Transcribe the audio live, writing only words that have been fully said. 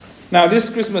Now,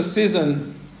 this Christmas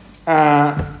season,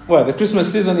 the Christmas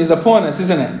season is upon us,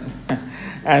 isn't it?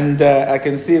 And I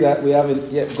can see that we haven't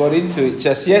yet got into it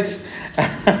just yet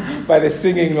by the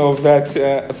singing of that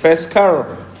first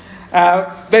carol.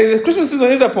 But the Christmas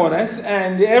season is upon us,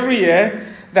 and every year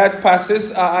that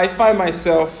passes, I find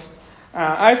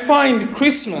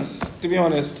Christmas, to be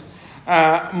honest,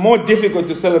 more difficult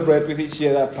to celebrate with each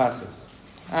year that passes.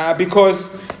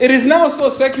 Because it is now so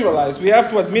secularized, we have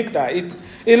to admit that.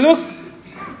 It looks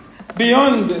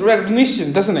beyond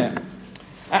recognition, doesn't it?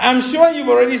 I'm sure you've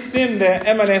already seen the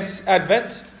M&S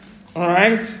advert, all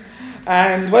right?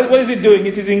 And what is it doing?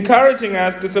 It is encouraging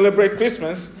us to celebrate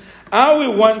Christmas how we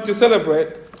want to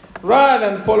celebrate, rather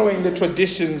than following the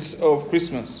traditions of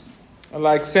Christmas,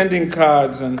 like sending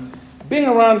cards and being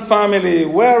around family,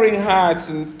 wearing hats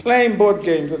and playing board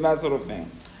games and that sort of thing.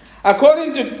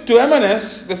 According to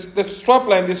M&S, the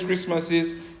strapline this Christmas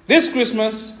is, this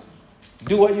Christmas,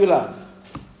 do what you love.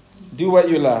 Do what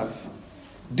you love.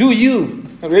 Do you.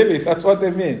 Really, that's what they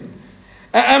mean.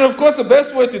 And of course, the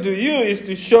best way to do you is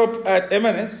to shop at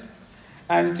M&S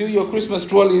until your Christmas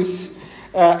trolleys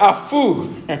are full.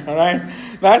 All right?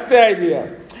 That's the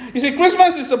idea. You see,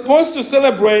 Christmas is supposed to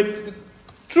celebrate,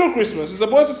 true Christmas is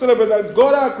supposed to celebrate that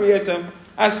God our Creator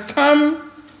has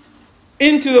come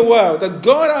into the world, that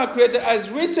God our Creator has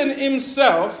written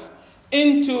Himself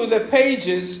into the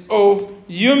pages of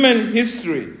human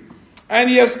history. And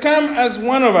He has come as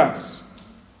one of us.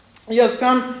 He has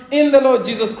come in the Lord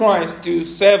Jesus Christ to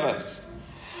save us.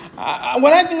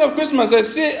 When I think of Christmas,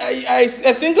 I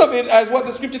think of it as what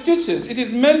the Scripture teaches. It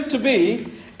is meant to be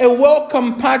a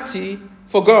welcome party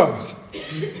for God.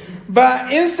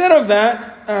 But instead of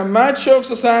that, for much of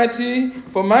society,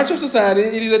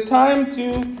 it is a time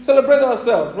to celebrate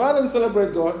ourselves. Rather than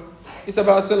celebrate God, it's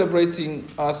about celebrating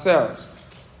ourselves.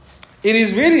 It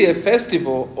is really a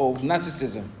festival of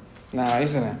narcissism now,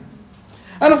 isn't it?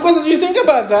 And of course, as you think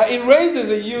about that, it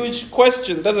raises a huge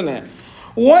question, doesn't it?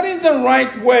 What is the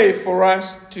right way for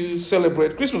us to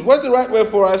celebrate Christmas? What's the right way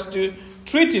for us to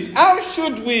treat it? How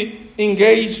should we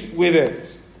engage with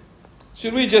it?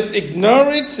 Should we just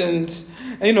ignore it and,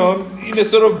 in a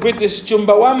sort of British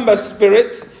Chumbawamba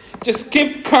spirit, just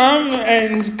keep calm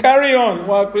and carry on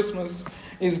while Christmas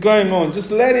is going on? Just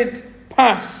let it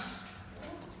pass.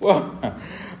 Well,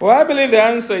 I believe the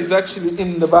answer is actually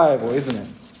in the Bible, isn't it?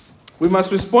 We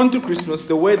must respond to Christmas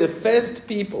the way the first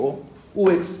people who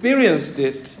experienced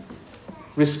it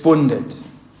responded.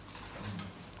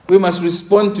 We must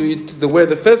respond to it the way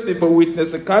the first people who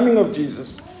witnessed the coming of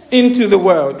Jesus into the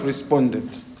world responded.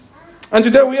 And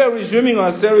today we are resuming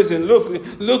our series in Luke.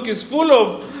 Luke is full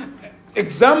of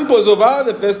examples of how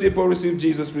the first people received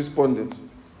Jesus responded.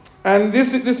 And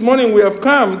this morning we have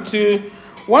come to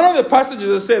one of the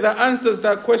passages that answers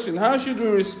that question. How should we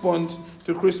respond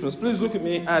to Christmas? Please look at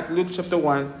me at Luke chapter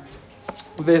 1,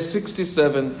 verse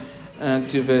 67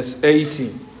 to verse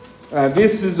 18.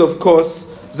 This is, of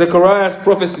course, Zechariah's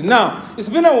prophecy. Now, it's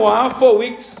been a while, 4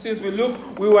 weeks since we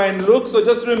were in Luke, so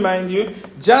just to remind you,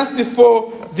 just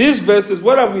before these verses,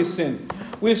 what have we seen?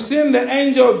 We've seen the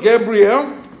angel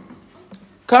Gabriel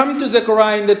come to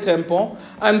Zechariah in the temple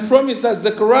and promise that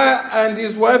Zechariah and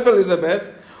his wife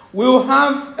Elizabeth will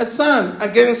have a son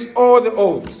against all the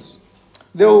odds.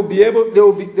 They'll be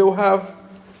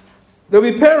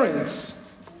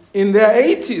parents in their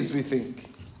 80s, we think,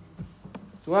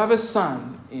 to have a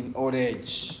son in old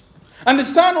age. And the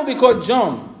son will be called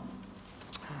John.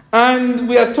 And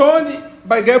we are told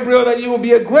by Gabriel that he will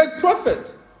be a great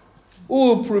prophet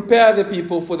who will prepare the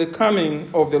people for the coming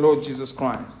of the Lord Jesus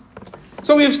Christ.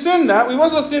 So we've seen that. We've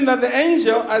also seen that the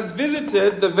angel has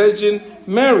visited the Virgin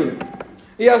Mary.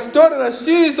 He has told her that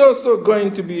she is also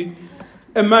going to be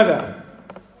a mother.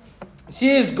 She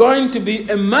is going to be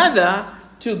a mother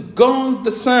to God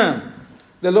the Son,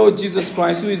 the Lord Jesus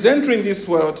Christ, who is entering this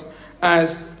world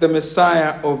as the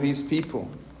Messiah of his people.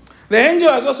 The angel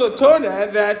has also told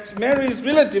her that Mary's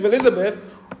relative,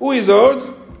 Elizabeth, who is old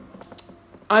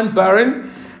and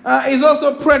barren, is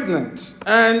also pregnant.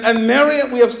 And Mary,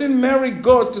 we have seen Mary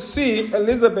go to see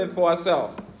Elizabeth for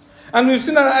herself. And we've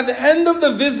seen that at the end of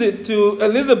the visit to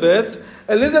Elizabeth,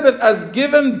 Elizabeth has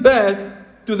given birth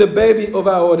to the baby of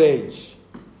her old age.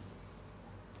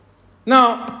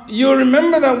 Now, you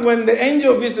remember that when the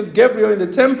angel visited Gabriel in the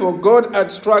temple, God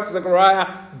had struck Zechariah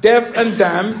deaf and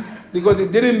dumb because he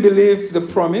didn't believe the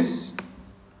promise.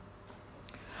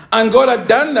 And God had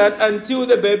done that until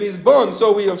the baby is born.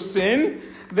 So we have seen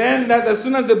then that as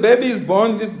soon as the baby is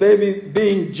born, this baby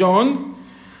being John,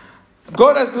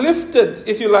 God has lifted,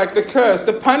 if you like, the curse,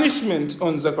 the punishment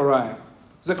on Zechariah.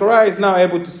 Zechariah is now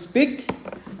able to speak.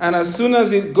 And as soon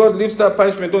as God lifts that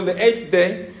punishment on the 8th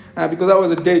day, because that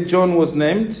was the day John was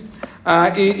named.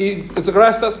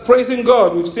 Zechariah starts praising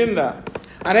God. We've seen that.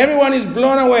 And everyone is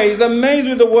blown away. He's amazed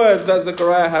with the words that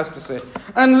Zechariah has to say.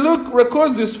 And Luke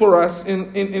records this for us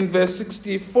in verse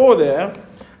 64 there.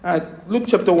 Luke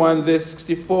chapter 1, verse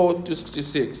 64 to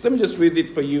 66. Let me just read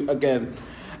it for you again.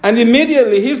 And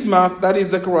immediately his mouth, that is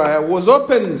Zechariah, was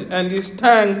opened and his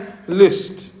tongue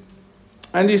loosed.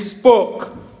 And he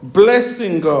spoke,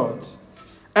 blessing God.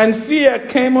 And fear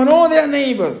came on all their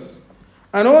neighbors.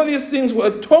 And all these things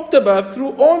were talked about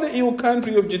through all the hill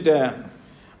country of Judea.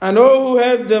 And all who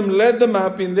heard them led them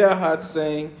up in their hearts,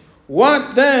 saying,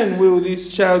 what then will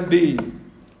this child be?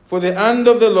 For the hand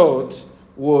of the Lord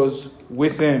was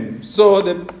with him. So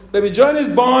the baby John is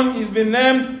born. He's been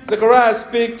named. Zechariah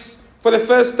speaks for the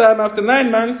first time after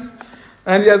 9 months.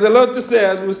 And he has a lot to say,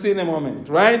 as we'll see in a moment,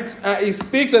 right? He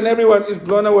speaks and everyone is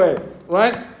blown away,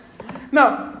 right?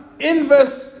 Now, in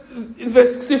verse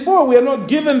 64, we are not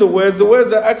given the words. The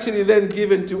words are actually then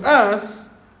given to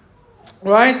us,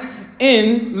 right?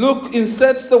 Luke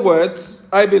inserts the words,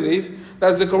 I believe,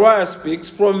 that Zechariah speaks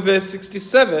from verse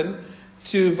 67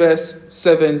 to verse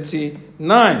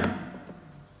 79.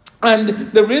 And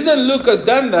the reason Luke has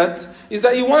done that is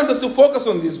that he wants us to focus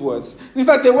on these words. In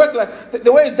fact, they work like,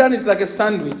 the way it's done is like a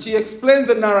sandwich. He explains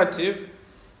the narrative.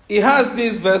 He has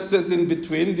these verses in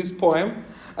between, this poem,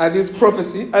 this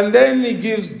prophecy, and then he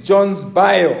gives John's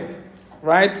bio,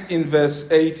 right, in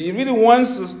verse 80. He really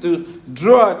wants us to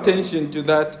draw attention to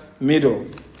that middle.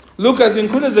 Luke has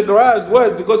included Zechariah's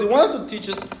words because he wants to teach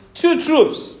us two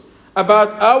truths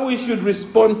about how we should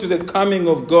respond to the coming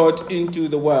of God into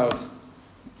the world.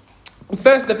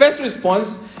 First, the first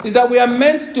response is that we are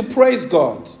meant to praise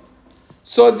God.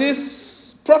 So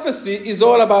this prophecy is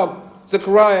all about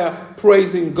Zechariah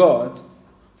praising God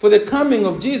for the coming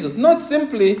of Jesus, not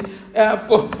simply for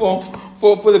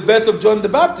the birth of John the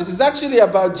Baptist. It's actually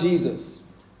about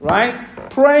Jesus, right?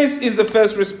 Praise is the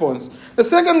first response. The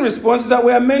second response is that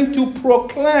we are meant to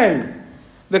proclaim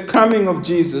the coming of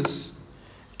Jesus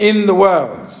in the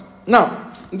world. Now,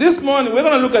 this morning, we're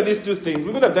going to look at these two things.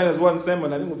 We could have done it as one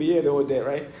sermon. I think we'll be here the whole day,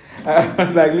 right?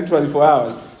 Like literally 4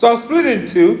 hours. So I'll split it in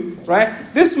two, right?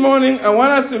 This morning, I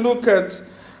want us to look at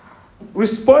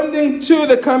responding to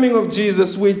the coming of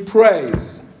Jesus with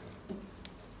praise.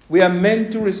 We are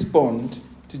meant to respond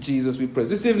to Jesus with praise.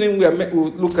 This evening,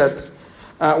 we'll look at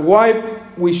why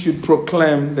we should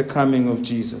proclaim the coming of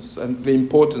Jesus and the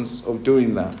importance of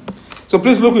doing that. So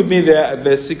please look with me there at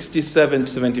verse 67 to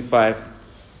 75.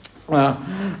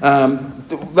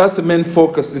 That's the main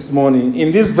focus this morning.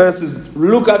 In these verses,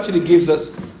 Luke actually gives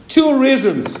us two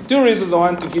reasons I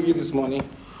want to give you this morning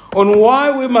on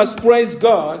why we must praise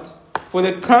God for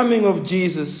the coming of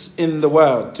Jesus in the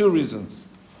world. Two reasons.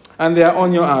 And they are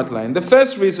on your outline. The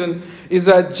first reason is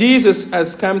that Jesus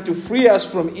has come to free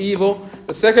us from evil.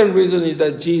 The second reason is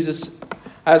that Jesus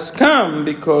has come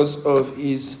because of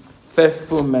his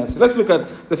faithful mercy. Let's look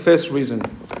at the first reason.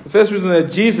 The first reason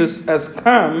that Jesus has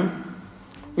come,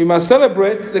 we must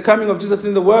celebrate the coming of Jesus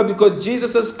in the world because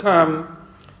Jesus has come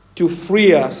to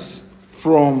free us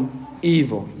from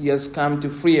evil. He has come to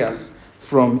free us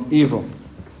from evil.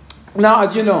 Now,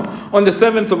 as you know, on the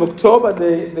 7th of October,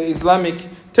 the Islamic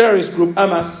terrorist group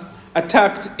Hamas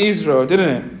attacked Israel, didn't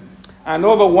it? And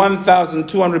over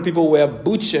 1,200 people were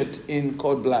butchered in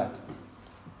cold blood.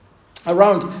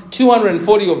 Around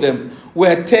 240 of them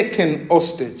were taken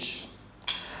hostage.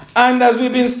 And as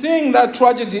we've been seeing that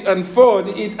tragedy unfold,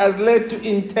 it has led to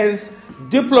intense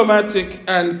diplomatic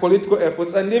and political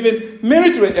efforts and even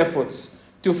military efforts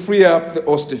to free up the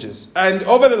hostages. And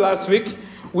over the last week,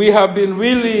 we have been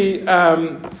really, we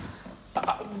have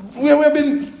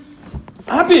been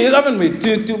happy, haven't we,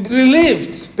 to be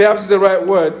relieved, perhaps is the right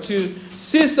word, to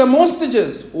see some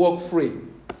hostages walk free,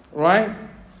 right?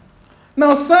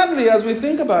 Now, sadly, as we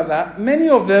think about that, many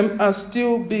of them are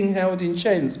still being held in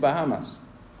chains by Hamas.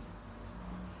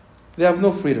 They have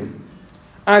no freedom.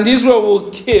 And Israel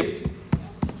will keep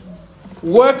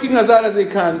working as hard as they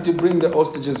can to bring the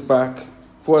hostages back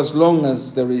for as long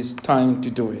as there is time to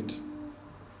do it.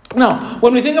 Now,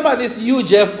 when we think about this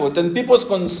huge effort and people's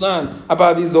concern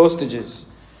about these hostages,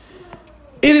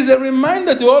 it is a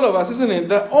reminder to all of us, isn't it,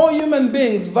 that all human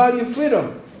beings value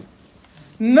freedom.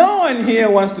 No one here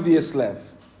wants to be a slave.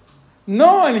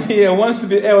 No one here wants to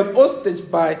be held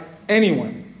hostage by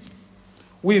anyone.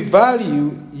 We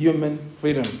value human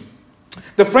freedom.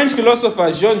 The French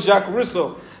philosopher Jean-Jacques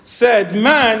Rousseau said,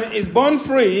 man is born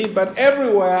free, but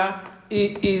everywhere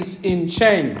he is in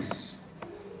chains.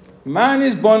 Man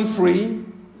is born free,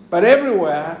 but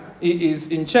everywhere he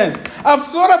is in chains. I've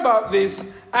thought about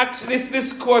this actually,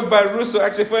 this quote by Rousseau,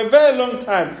 actually, for a very long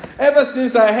time, ever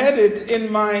since I had it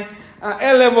in my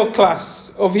A-level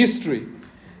class of history,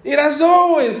 it has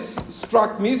always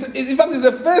struck me. In fact, it's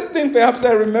the first thing perhaps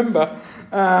I remember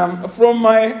from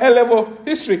my A-level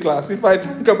history class, if I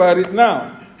think about it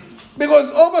now.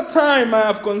 Because over time, I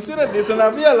have considered this and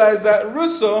I've realized that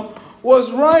Rousseau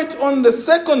was right on the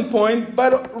second point,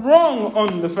 but wrong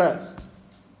on the first.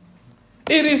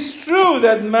 It is true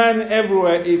that man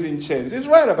everywhere is in chains. He's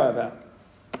right about that.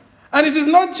 And it is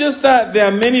not just that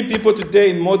there are many people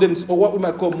today in modern, or what we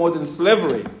might call modern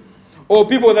slavery, or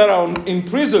people that are in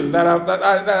prison that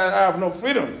have no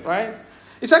freedom, right?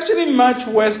 It's actually much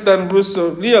worse than Rousseau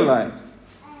realized.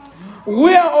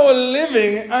 We are all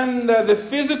living under the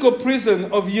physical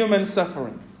prison of human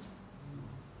suffering.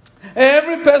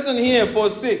 Every person here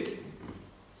falls sick.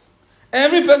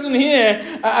 Every person here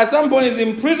at some point is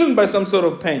imprisoned by some sort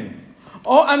of pain.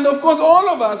 And of course, all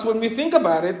of us, when we think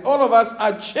about it, all of us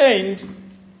are chained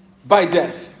by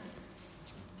death.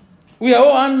 We are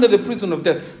all under the prison of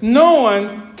death. No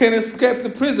one can escape the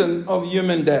prison of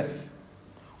human death.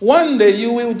 One day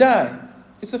you will die.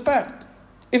 It's a fact.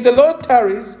 If the Lord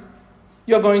tarries,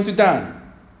 you're going to die.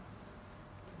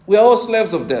 We are all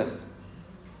slaves of death.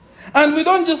 And we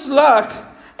don't just lack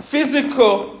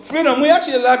physical freedom, we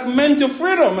actually lack mental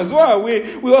freedom as well.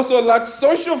 We also lack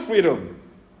social freedom.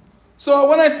 So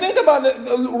when I think about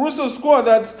Rousseau's quote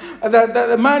that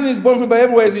the man is born free but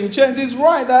everywhere is in chains, he's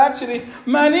right that actually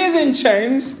man is in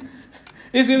chains,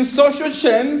 is in social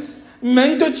chains,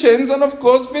 mental chains, and of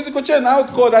course physical chains. I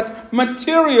would call that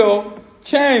material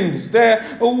chains.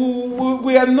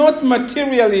 We are not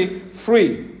materially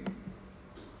free.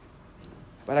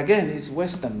 But again, it's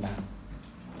worse than that.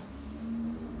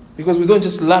 Because we don't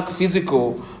just lack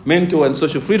physical, mental, and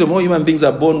social freedom. All human beings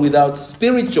are born without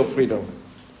spiritual freedom.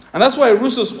 And that's why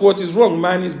Rousseau's quote is wrong.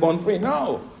 Man is born free.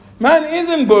 No. Man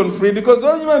isn't born free because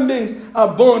all human beings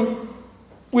are born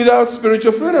without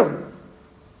spiritual freedom.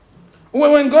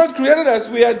 When God created us,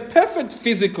 we had perfect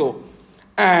physical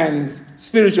and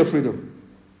spiritual freedom.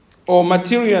 Or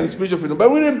material and spiritual freedom. But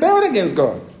we rebelled against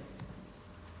God.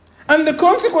 And the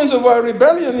consequence of our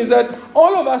rebellion is that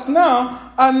all of us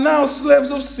now are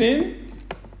slaves of sin,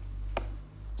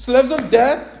 slaves of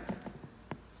death,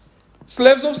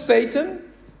 slaves of Satan,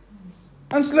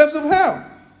 and slaves of hell.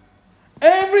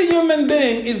 Every human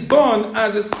being is born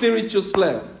as a spiritual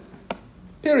slave.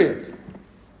 Period.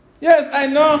 Yes, I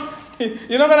know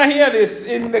you're not going to hear this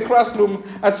in the classroom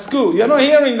at school. You're not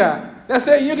hearing that. They're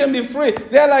saying you can be free.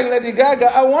 They're like Lady Gaga.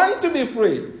 I want to be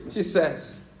free, she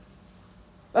says.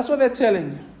 That's what they're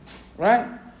telling you, right?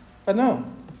 But no,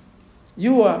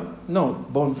 you are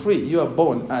not born free. You are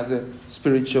born as a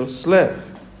spiritual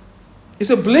slave. It's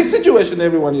a bleak situation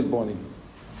everyone is born in.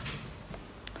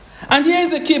 And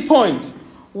here's the key point.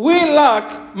 We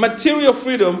lack material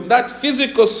freedom, that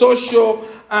physical, social,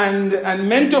 and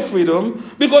mental freedom,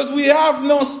 because we have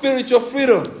no spiritual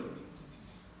freedom.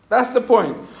 That's the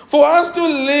point. For us to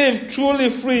live truly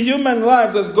free human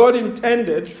lives as God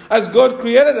intended, as God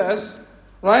created us,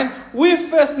 right? We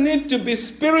first need to be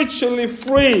spiritually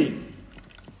free.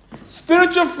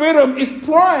 Spiritual freedom is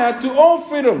prior to all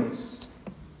freedoms.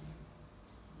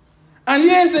 And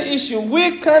here's the issue.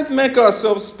 We can't make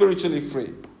ourselves spiritually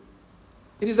free.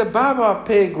 It is above our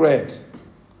pay grade.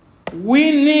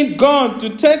 We need God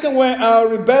to take away our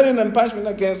rebellion and punishment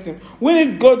against Him. We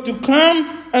need God to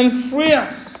come and free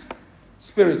us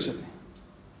spiritually.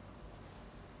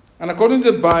 And according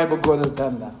to the Bible, God has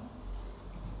done that.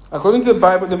 According to the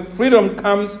Bible, the freedom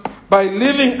comes by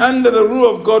living under the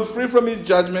rule of God, free from His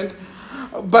judgment,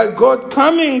 by God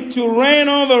coming to reign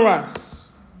over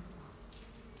us.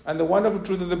 And the wonderful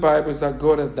truth of the Bible is that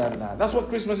God has done that. That's what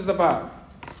Christmas is about.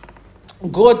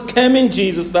 God came in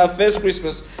Jesus, that first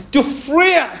Christmas, to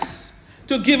free us,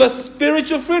 to give us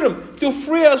spiritual freedom, to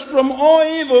free us from all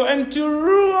evil, and to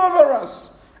rule over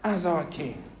us as our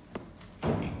King.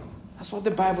 That's what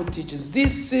the Bible teaches.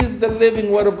 This is the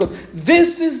living Word of God.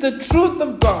 This is the truth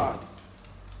of God.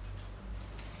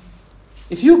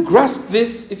 If you grasp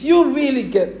this, if you really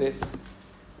get this,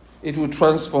 it will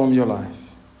transform your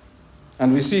life.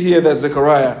 And we see here that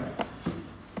Zechariah,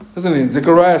 doesn't it?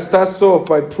 Zechariah starts off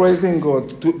by praising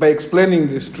God, by explaining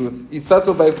this truth. He starts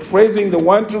off by praising the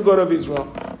one true God of Israel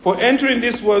for entering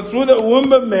this world through the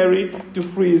womb of Mary to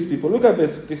free His people. Look at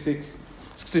verse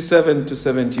 67 to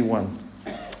 71.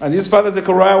 And his father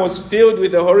Zechariah was filled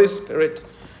with the Holy Spirit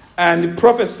and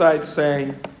prophesied,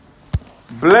 saying,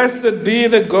 Blessed be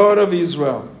the God of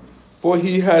Israel, for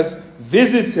He has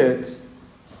visited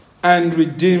and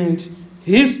redeemed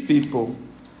His people,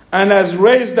 and has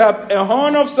raised up a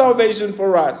horn of salvation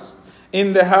for us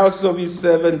in the house of his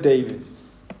servant David,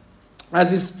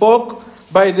 as he spoke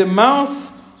by the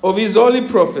mouth of his holy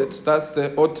prophets," that's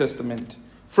the Old Testament,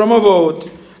 "from of old,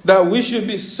 that we should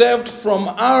be saved from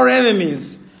our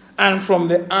enemies and from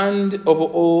the hand of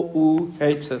all who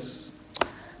hate us."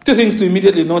 Two things to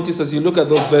immediately notice as you look at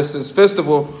those verses. First of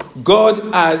all,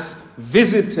 God has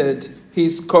visited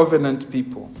his covenant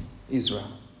people, Israel.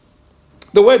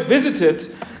 The word visited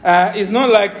is not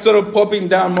like sort of popping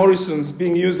down Morrison's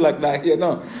being used like that here.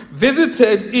 No.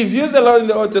 Visited is used a lot in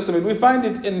the Old Testament. We find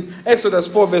it in Exodus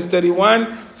 4 verse 31,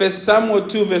 1 Samuel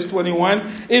 2 verse 21.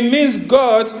 It means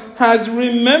God has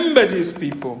remembered his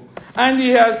people and he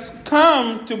has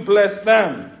come to bless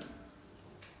them.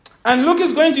 And Luke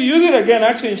is going to use it again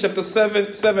actually in chapter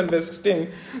 7 verse 16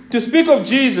 to speak of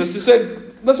Jesus, to say,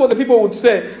 that's what the people would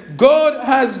say, God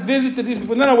has visited these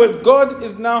people. In other words, God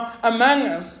is now among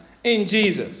us in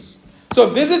Jesus. So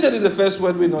visited is the first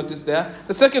word we notice there.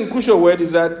 The second crucial word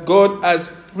is that God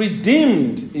has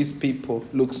redeemed his people,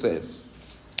 Luke says.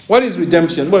 What is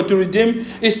redemption? Well, to redeem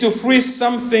is to free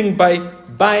something by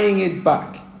buying it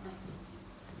back.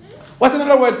 What's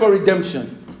another word for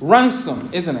redemption? Ransom,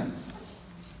 isn't it?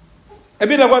 A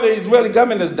bit like what the Israeli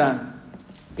government has done.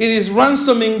 It is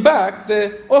ransoming back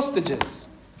the hostages.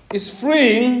 It's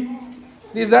freeing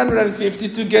these 150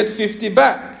 to get 50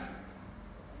 back.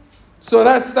 So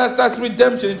that's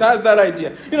redemption. It has that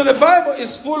idea. You know, the Bible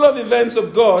is full of events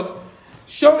of God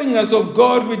showing us of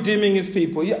God redeeming his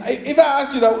people. If I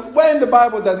ask you that, where in the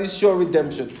Bible does it show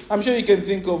redemption? I'm sure you can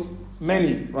think of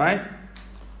many, right?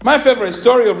 My favorite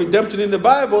story of redemption in the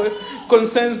Bible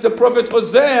concerns the prophet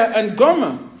Hosea and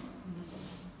Gomer.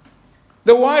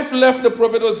 The wife left the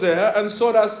prophet Hosea and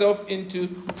sold herself into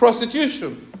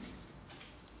prostitution.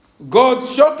 God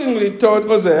shockingly told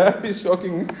Hosea, it's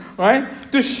shocking, right,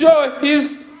 to show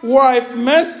his wife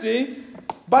mercy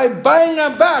by buying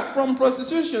her back from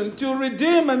prostitution to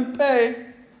redeem and pay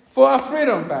for her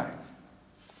freedom back,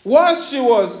 whilst she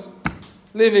was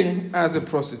living as a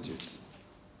prostitute.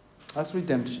 That's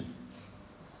redemption.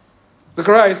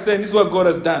 Zechariah is saying this is what God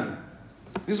has done.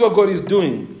 This is what God is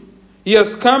doing. He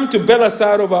has come to bail us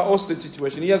out of our hostage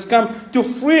situation. He has come to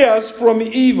free us from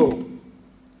evil.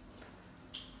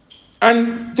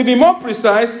 And to be more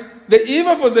precise, the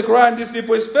evil for Zechariah and these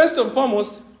people is first and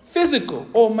foremost physical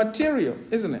or material,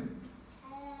 isn't it?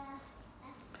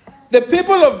 The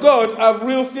people of God have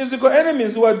real physical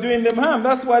enemies who are doing them harm.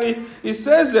 That's what he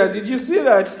says there. Did you see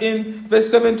that in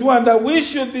verse 71? That we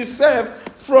should be saved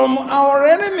from our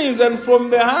enemies and from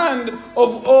the hand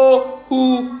of all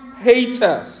who hate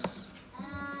us.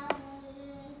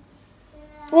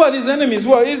 Who are these enemies?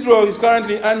 Well, Israel is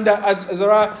currently under, as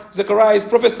Zechariah is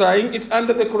prophesying, it's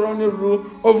under the colonial rule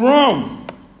of Rome.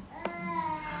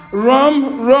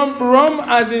 Rome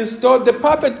has installed the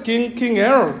puppet king, King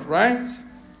Herod, right?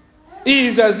 He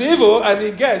is as evil as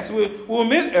he gets. We'll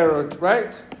meet Herod,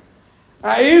 right?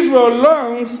 Israel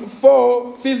longs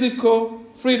for physical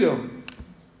freedom,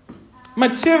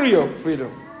 material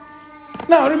freedom.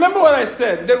 Now, remember what I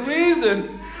said. The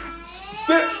reason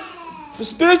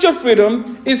spiritual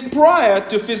freedom is prior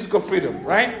to physical freedom,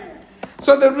 right?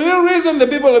 So the real reason the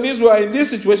people of Israel are in this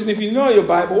situation, if you know your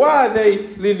Bible, why are they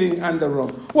living under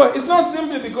Rome? Well, it's not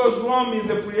simply because Rome is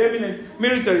the preeminent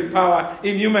military power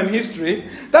in human history.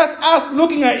 That's us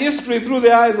looking at history through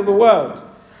the eyes of the world.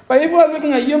 But if we are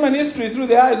looking at human history through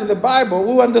the eyes of the Bible,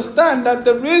 we understand that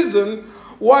the reason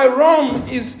why Rome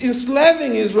is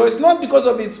enslaving Israel is not because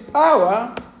of its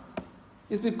power.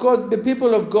 It's because the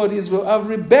people of God, Israel, have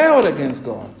rebelled against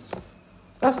God.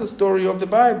 That's the story of the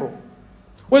Bible.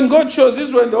 When God chose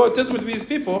Israel in the Old Testament to be his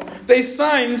people, they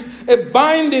signed a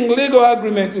binding legal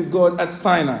agreement with God at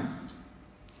Sinai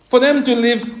for them to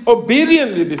live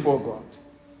obediently before God.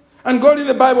 And God in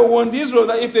the Bible warned Israel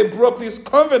that if they broke this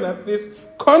covenant, this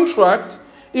contract,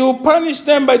 he will punish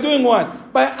them by doing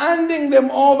what? By handing them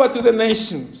over to the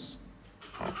nations.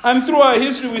 And through our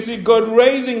history, we see God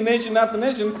raising nation after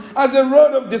nation as a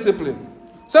rod of discipline.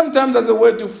 Sometimes as a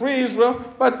way to free Israel,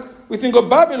 but we think of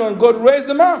Babylon, God raised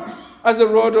them up as a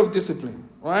rod of discipline,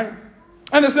 right?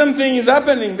 And the same thing is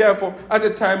happening, therefore, at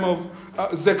the time of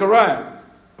Zechariah.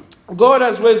 God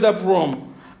has raised up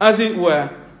Rome, as it were,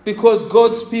 because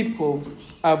God's people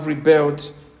have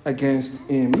rebelled against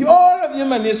him. All of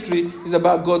human history is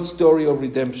about God's story of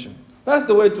redemption. That's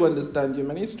the way to understand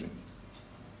human history.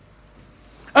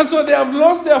 And so they have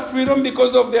lost their freedom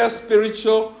because of their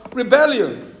spiritual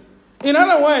rebellion. In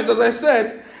other words, as I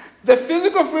said, the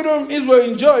physical freedom Israel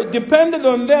enjoyed depended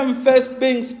on them first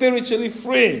being spiritually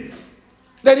free.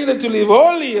 They needed to live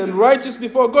holy and righteous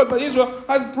before God, but Israel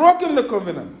has broken the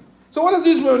covenant. So what does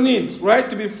Israel need, right,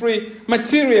 to be free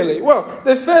materially? Well,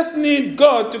 they first need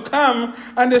God to come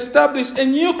and establish a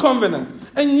new covenant,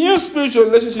 a new spiritual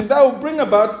relationship that will bring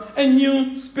about a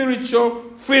new spiritual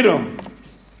freedom.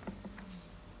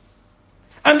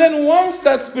 And then once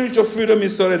that spiritual freedom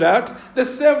is sorted out, the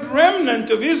saved remnant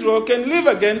of Israel can live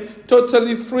again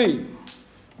totally free.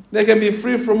 They can be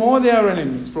free from all their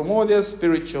enemies, from all their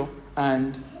spiritual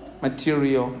and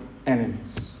material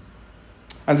enemies.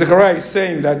 And Zechariah is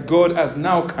saying that God has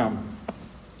now come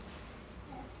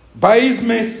by his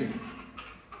mercy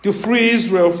to free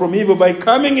Israel from evil by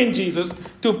coming in Jesus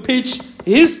to pitch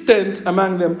his tent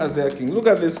among them as their king. Look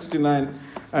at verse 69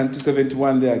 and to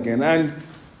 71 there again. And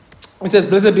it says,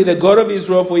 "Blessed be the God of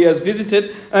Israel, for he has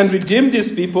visited and redeemed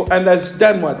his people and has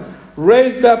done what?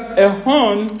 Raised up a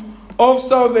horn of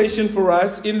salvation for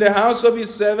us in the house of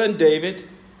his servant David,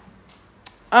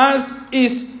 as he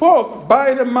spoke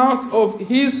by the mouth of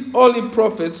his holy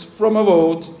prophets from of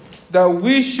old, that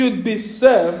we should be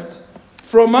saved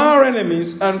from our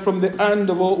enemies and from the hand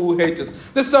of all who hate us."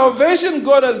 The salvation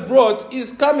God has brought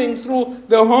is coming through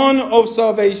the horn of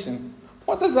salvation.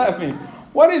 What does that mean?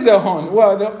 What is the horn?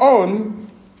 Well, the horn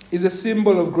is a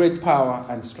symbol of great power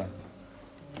and strength.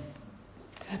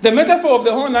 The metaphor of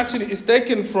the horn actually is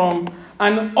taken from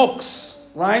an ox,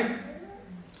 right?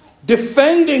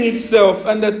 Defending itself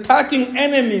and attacking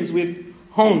enemies with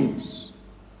horns.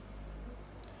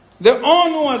 The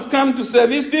horn who has come to save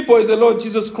his people is the Lord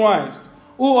Jesus Christ,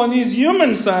 who on his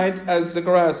human side, as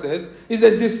Zechariah says, is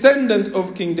a descendant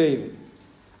of King David.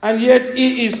 And yet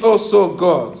he is also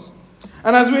God.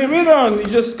 And as we read on, you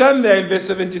just scan there in verse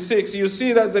 76, you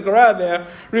see that Zechariah there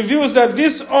reveals that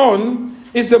this horn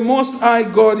is the Most High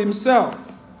God himself.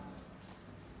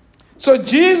 So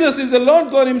Jesus is the Lord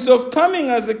God himself coming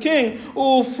as the king who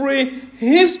will free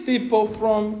his people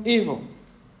from evil.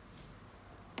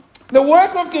 The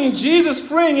work of King Jesus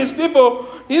freeing his people,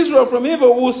 Israel, from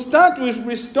evil will start with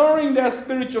restoring their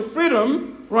spiritual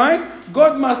freedom, right?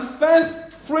 God must first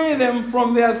free them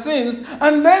from their sins,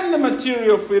 and then the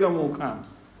material freedom will come.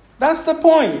 That's the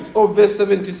point of verse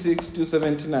 76 to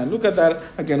 79. Look at that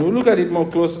again. We'll look at it more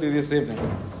closely this evening.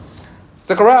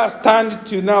 Zechariah turned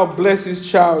to now bless his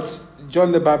child,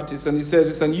 John the Baptist, and he says,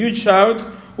 "It's a new child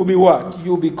will be what?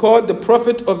 You will be called the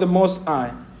prophet of the Most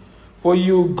High, for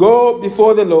you go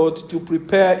before the Lord to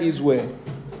prepare his way,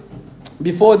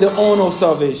 before the horn of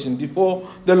salvation, before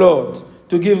the Lord,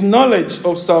 to give knowledge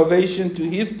of salvation to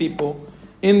his people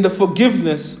in the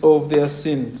forgiveness of their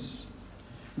sins,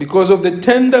 because of the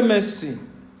tender mercy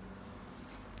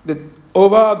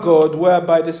of our God,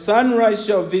 whereby the sunrise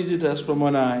shall visit us from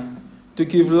on high, to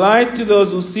give light to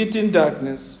those who sit in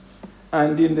darkness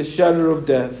and in the shadow of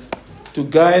death, to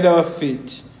guide our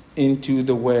feet into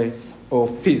the way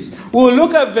of peace." We'll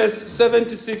look at verse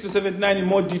 76 to 79 in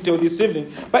more detail this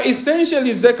evening. But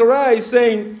essentially, Zechariah is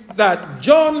saying that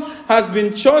John has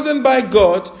been chosen by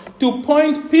God to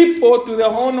point people to the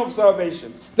horn of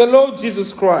salvation, the Lord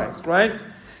Jesus Christ, right?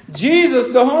 Jesus,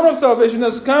 the horn of salvation,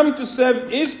 has come to save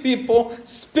his people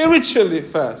spiritually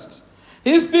first.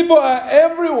 His people are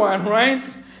everyone, right?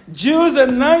 Jews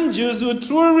and non-Jews who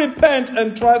truly repent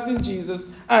and trust in Jesus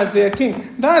as their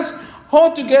king. That's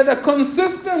altogether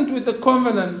consistent with the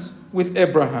covenant with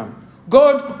Abraham.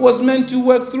 God was meant to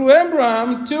work through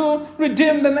Abraham to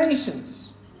redeem the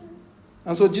nations.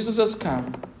 And so Jesus has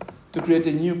come to create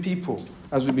a new people,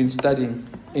 as we've been studying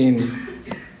in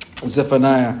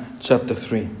Zephaniah chapter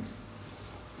 3.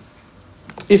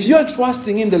 If you're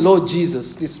trusting in the Lord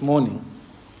Jesus this morning,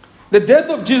 the death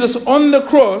of Jesus on the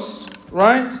cross,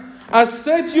 right, has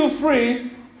set you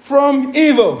free from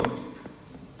evil.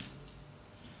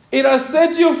 It has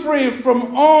set you free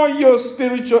from all your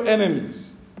spiritual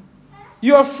enemies.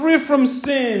 You are free from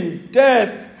sin,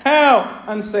 death, hell,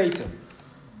 and Satan.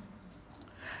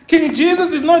 King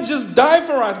Jesus did not just die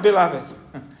for us, beloved.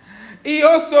 He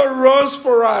also rose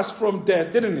for us from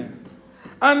death, didn't he?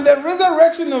 And the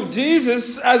resurrection of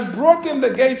Jesus has broken the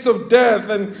gates of death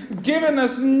and given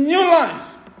us new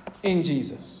life in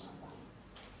Jesus.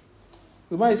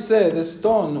 We might say the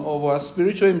stone of our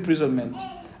spiritual imprisonment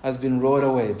has been rolled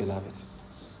away, beloved.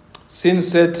 Sin,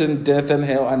 Satan, death, and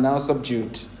hell are now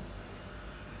subdued,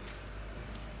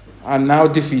 are now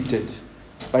defeated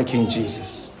by King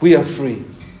Jesus. We are free.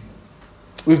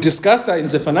 We've discussed that in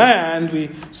Zephaniah, and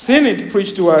we've seen it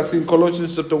preached to us in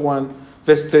Colossians chapter 1,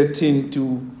 verse 13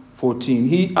 to 14.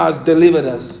 He has delivered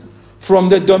us from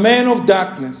the domain of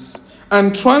darkness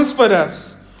and transferred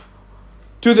us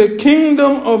to the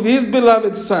kingdom of his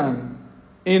beloved Son,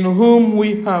 in whom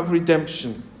we have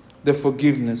redemption, the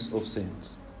forgiveness of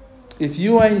sins. If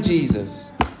you are in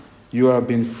Jesus, you have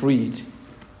been freed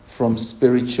from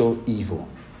spiritual evil.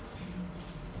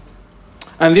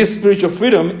 And this spiritual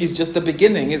freedom is just the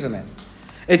beginning, isn't it?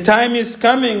 A time is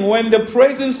coming when the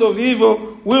presence of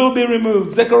evil will be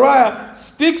removed. Zechariah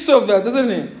speaks of that, doesn't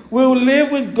he? We will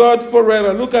live with God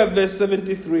forever. Look at verse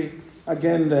 73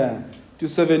 again there to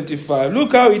 75.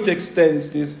 Look how it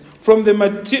extends this from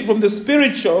the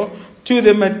spiritual to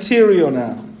the material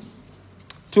now.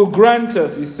 To grant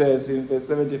us, he says in verse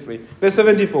 73. Verse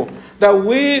 74. That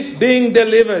we, being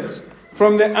delivered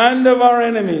from the hand of our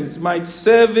enemies, might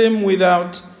serve him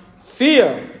without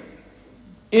fear,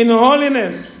 in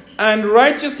holiness and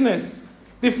righteousness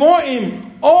before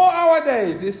him all our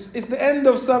days. It's the end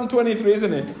of Psalm 23,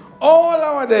 isn't it? All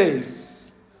our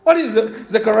days. What is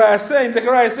Zechariah saying?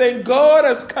 Zechariah is saying God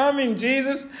has come in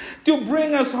Jesus to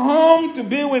bring us home to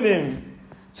be with him,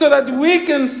 so that we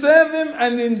can serve him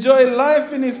and enjoy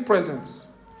life in his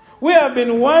presence. We have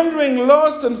been wandering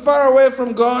lost and far away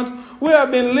from God. We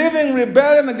have been living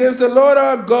rebellion against the Lord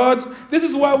our God. This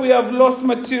is why we have lost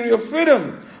material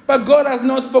freedom. But God has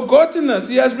not forgotten us.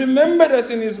 He has remembered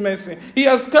us in his mercy. He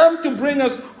has come to bring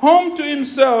us home to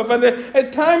himself. And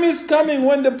a time is coming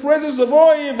when the presence of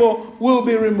all evil will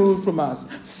be removed from us.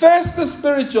 First the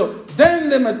spiritual, then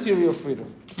the material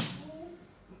freedom.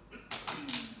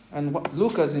 And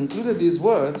Luke has included these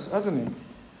words, hasn't he?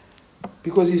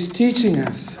 Because he's teaching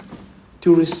us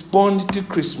to respond to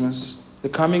Christmas, the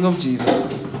coming of Jesus,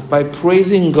 by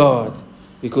praising God,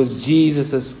 because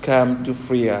Jesus has come to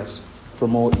free us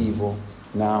from all evil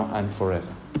now and forever.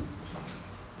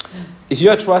 If you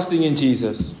are trusting in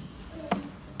Jesus,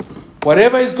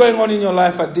 whatever is going on in your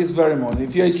life at this very moment,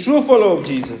 if you're a true follower of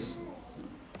Jesus,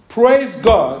 praise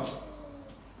God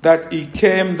that he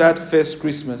came that first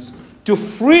Christmas to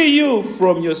free you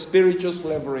from your spiritual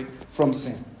slavery from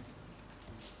sin.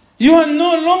 You are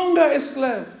no longer a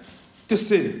slave to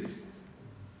sin.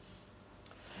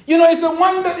 You know, it's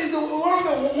one of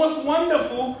the most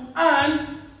wonderful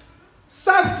and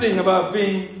sad thing about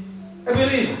being a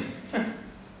believer.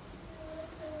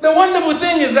 The wonderful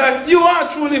thing is that you are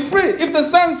truly free. If the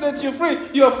Son sets you free,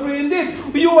 you are free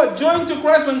indeed. You are joined to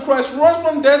Christ. When Christ rose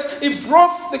from death, he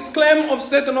broke the claim of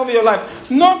Satan over your life.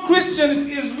 No Christian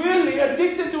is really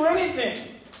addicted to anything.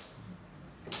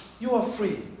 You are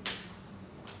free.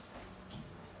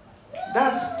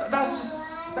 That's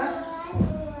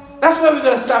where we're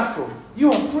going to start from.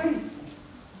 You are free.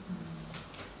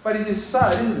 But it is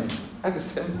sad, isn't it? At the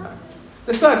same time.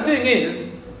 The sad thing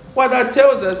is, what that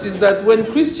tells us is that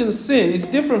when Christians sin, it's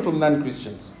different from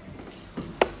non-Christians.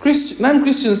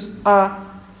 Non-Christians are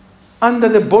under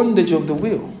the bondage of the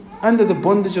will, under the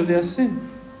bondage of their sin.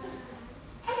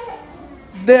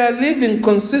 They are living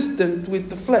consistent with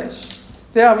the flesh.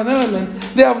 They have an element.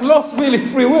 They have lost really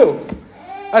free will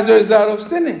as a result of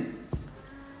sinning.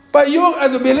 But you,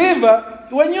 as a believer,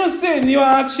 when you sin, you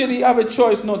actually have a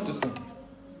choice not to sin.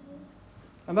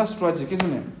 And that's tragic,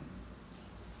 isn't it?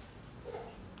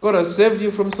 God has saved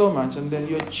you from so much, and then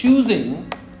you're choosing,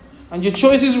 and your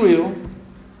choice is real,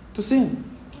 to sin.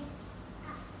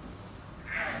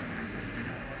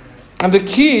 And the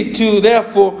key to,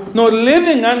 therefore, not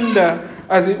living under,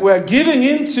 as it were, giving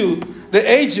into the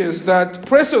ages that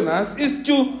press on us, is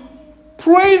to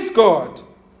praise God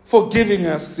for giving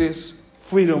us this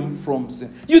freedom from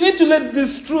sin. You need to let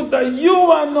this truth that you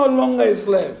are no longer a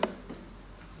slave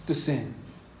to sin,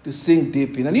 to sink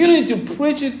deep in. And you need to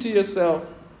preach it to yourself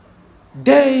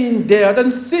day in, day out,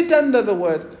 and sit under the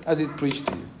word as it preached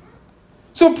to you.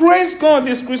 So praise God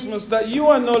this Christmas that you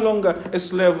are no longer a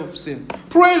slave of sin.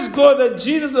 Praise God that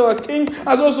Jesus, our King,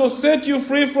 has also set you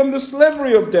free from the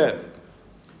slavery of death.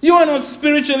 You are not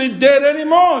spiritually dead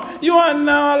anymore. You are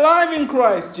now alive in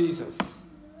Christ Jesus.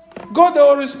 God, the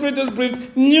Holy Spirit, has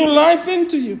breathed new life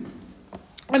into you.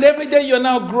 And every day you are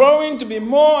now growing to be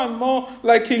more and more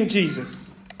like King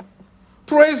Jesus.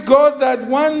 Praise God that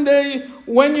one day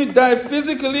when you die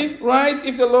physically, right,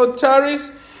 if the Lord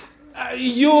tarries,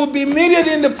 you will be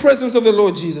immediately in the presence of the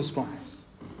Lord Jesus Christ.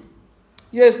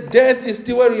 Yes, death is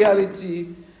still a reality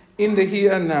in the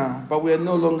here and now, but we are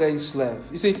no longer a slave.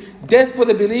 You see, death for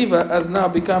the believer has now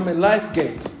become a life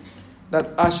gate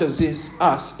that ushers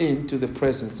us into the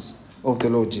presence of the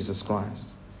Lord Jesus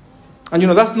Christ. And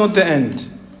that's not the end.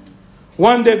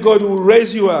 One day God will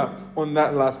raise you up on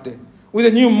that last day with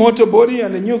a new mortal body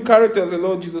and a new character of the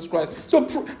Lord Jesus Christ. So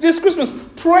this Christmas,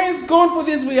 praise God for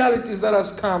these realities that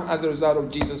has come as a result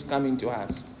of Jesus coming to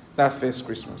us that first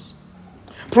Christmas.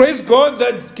 Praise God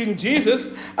that King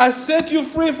Jesus has set you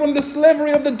free from the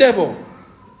slavery of the devil.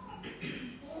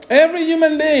 Every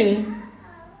human being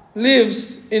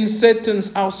lives in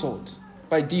Satan's household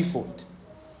by default.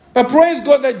 But praise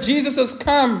God that Jesus has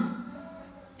come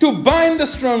to bind the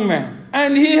strong man,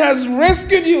 and he has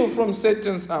rescued you from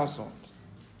Satan's household.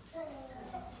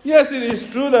 Yes, it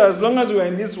is true that as long as we are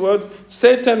in this world,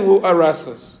 Satan will harass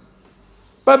us.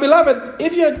 But beloved,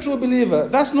 if you're a true believer,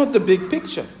 that's not the big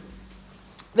picture.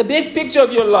 The big picture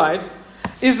of your life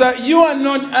is that you are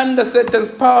not under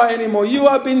Satan's power anymore. You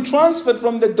have been transferred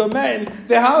from the domain,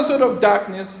 the household of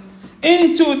darkness,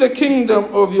 into the kingdom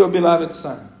of your beloved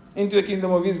Son. Into the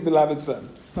kingdom of his beloved Son.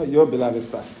 Not your beloved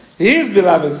Son. His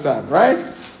beloved Son, right?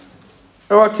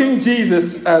 Our King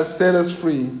Jesus has set us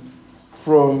free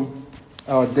from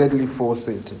our deadly foe,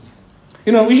 Satan.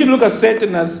 You know, we should look at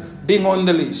Satan as being on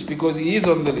the leash, because he is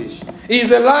on the leash. He is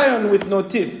a lion with no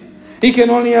teeth. He can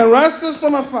only harass us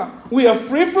from afar. We are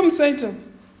free from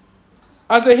Satan.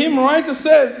 As a hymn writer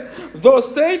says, though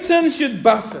Satan should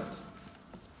buffet,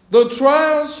 though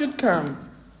trials should come,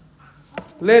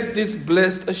 let this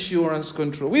blessed assurance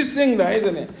control. We sing that,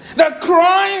 isn't it? That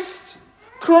Christ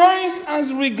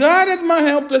has regarded my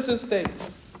helpless estate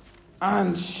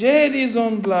and shed his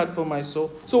own blood for my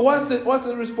soul. So what's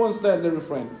the response there in the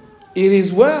refrain? It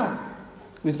is well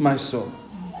with my soul.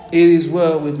 It is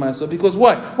well with my soul. Because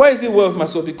why? Why is it well with my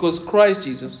soul? Because Christ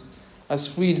Jesus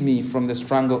has freed me from the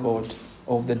stranglehold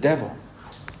of the devil.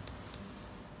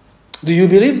 Do you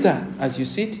believe that as you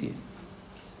sit here?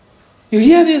 You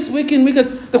hear this week in, week out.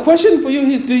 The question for you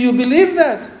is, do you believe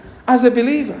that as a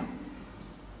believer?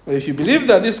 Well, if you believe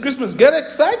that this Christmas, get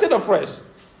excited afresh.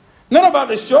 Not about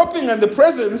the shopping and the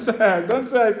presents. Don't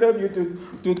say I tell you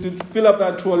to fill up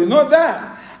that trolley. Not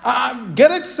that.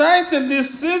 Get excited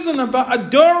this season about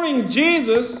adoring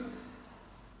Jesus,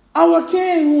 our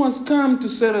King who has come to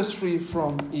set us free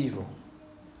from evil.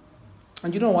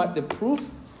 And you know what? The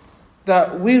proof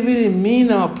that we really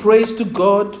mean our praise to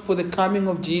God for the coming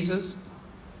of Jesus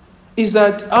is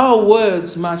that our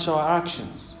words match our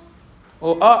actions.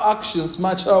 Or our actions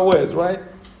match our words, right?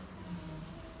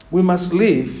 We must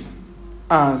live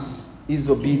as his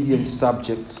obedient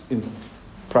subjects in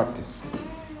practice.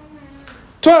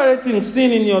 Tolerating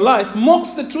sin in your life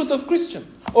mocks the truth of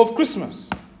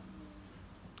Christmas.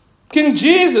 King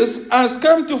Jesus has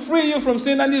come to free you from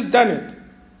sin, and he's done it.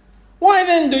 Why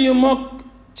then do you mock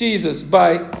Jesus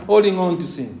by holding on to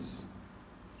sins?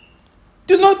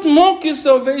 Do not mock his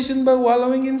salvation by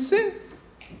wallowing in sin.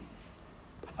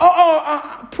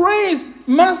 Our praise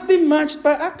must be matched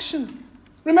by action.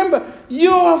 Remember,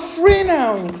 you are free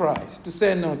now in Christ to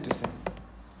say no to sin.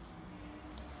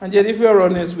 And yet, if we are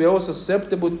honest, we are all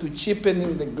susceptible to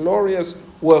cheapening the glorious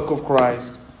work of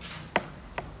Christ.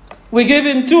 We give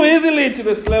in too easily to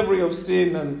the slavery of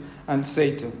sin and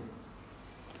Satan.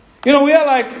 You know,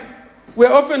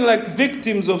 we're often like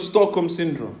victims of Stockholm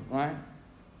Syndrome, right?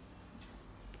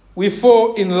 We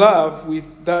fall in love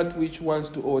with that which wants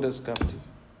to hold us captive.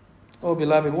 Oh,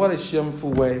 beloved, what a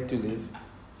shameful way to live.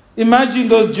 Imagine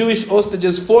those Jewish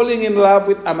hostages falling in love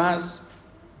with Hamas.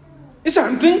 It's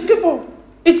unthinkable.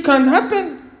 It can't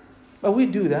happen. But we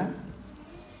do that.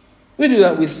 We do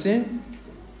that with sin.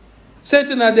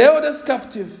 Satan had held us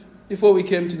captive before we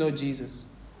came to know Jesus.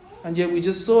 And yet we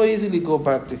just so easily go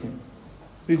back to him.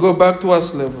 We go back to our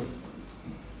slavery.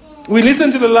 We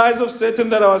listen to the lies of Satan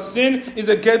that our sin is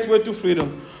a gateway to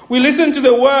freedom. We listen to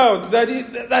the world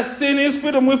that sin is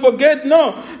freedom. We forget,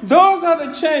 no. Those are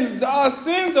the chains. Our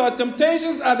sins, our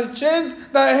temptations are the chains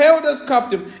that held us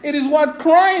captive. It is what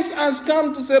Christ has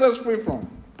come to set us free from.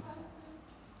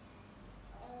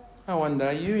 I wonder,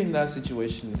 are you in that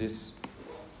situation this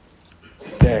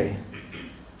day?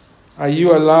 Are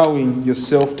you allowing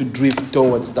yourself to drift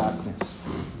towards darkness?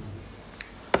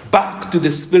 Back to the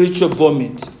spiritual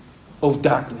vomit of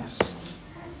darkness.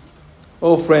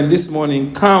 Oh friend, this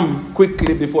morning, come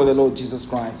quickly before the Lord Jesus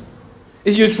Christ.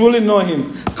 If you truly know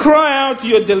him, cry out to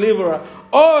your deliverer.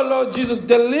 Oh Lord Jesus,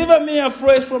 deliver me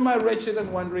afresh from my wretched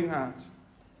and wandering heart.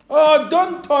 Oh,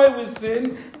 don't toy with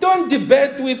sin. Don't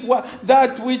debate with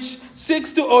that which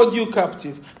seeks to hold you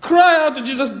captive. Cry out to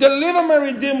Jesus, deliver my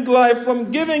redeemed life from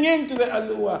giving in to the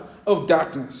allure of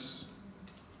darkness.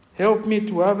 Help me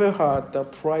to have a heart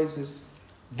that prizes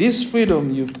this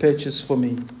freedom you've purchased for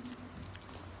me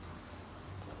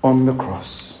on the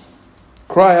cross.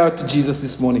 Cry out to Jesus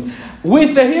this morning.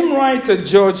 With the hymn writer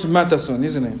George Matheson,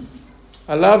 isn't it?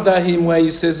 I love that hymn where he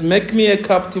says, make me a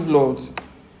captive, Lord,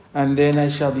 and then I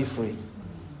shall be free.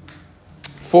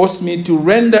 Force me to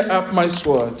render up my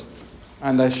sword,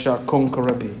 and I shall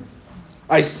conqueror be.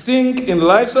 I sink in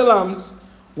life's alarms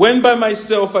when by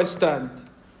myself I stand.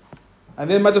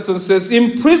 And then Matheson says,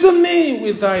 imprison me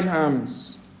with thine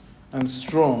arms, and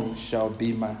strong shall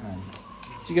be my hands.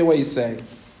 Do you get what he's saying?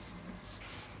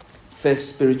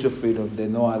 First spiritual freedom,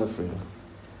 then no other freedom.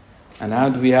 And how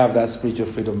do we have that spiritual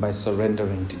freedom? By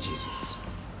surrendering to Jesus.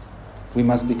 We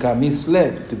must become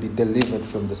enslaved to be delivered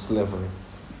from the slavery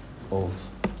of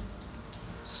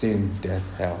sin, death,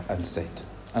 hell, and Satan.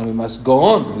 And we must go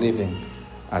on living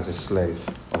as a slave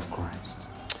of Christ.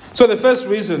 So the first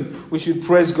reason we should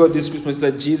praise God this Christmas is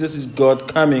that Jesus is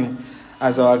God coming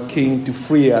as our King to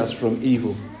free us from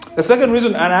evil. The second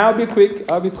reason, and I'll be quick,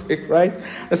 right?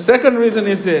 The second reason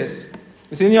is this.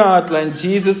 It's in your outline.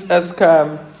 Jesus has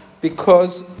come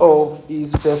because of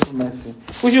his faithful mercy.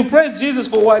 We should praise Jesus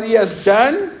for what he has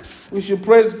done. We should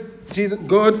praise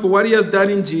God for what he has done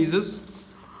in Jesus,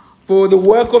 for the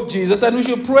work of Jesus, and we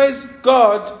should praise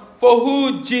God for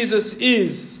who Jesus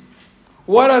is.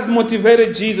 What has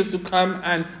motivated Jesus to come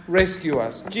and rescue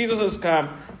us? Jesus has come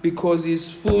because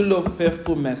he's full of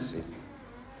faithful mercy.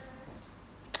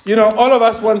 You know, all of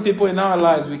us want people in our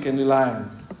lives we can rely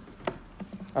on.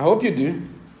 I hope you do.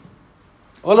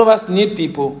 All of us need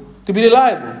people to be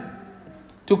reliable,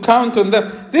 to count on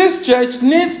them. This church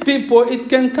needs people it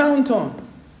can count on.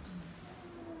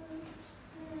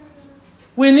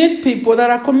 We need people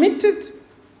that are committed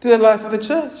to the life of the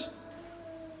church.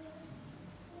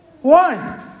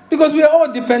 Why? Because we are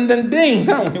all dependent beings,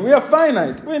 aren't we? We are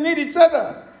finite. We need each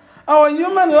other. Our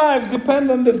human lives depend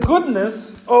on the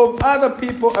goodness of other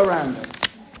people around us.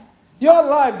 Your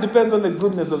life depends on the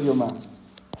goodness of your mom.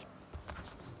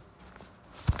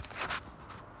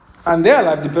 And their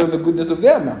life depends on the goodness of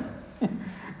their mom.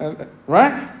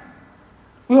 Right?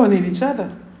 We all need each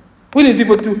other. We need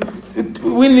people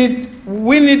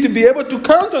we need to be able to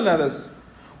count on others.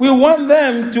 We want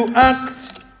them to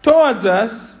act towards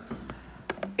us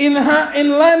in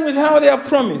line with how they have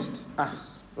promised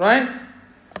us. Right?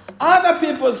 Other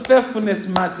people's faithfulness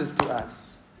matters to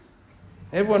us.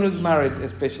 Everyone who's married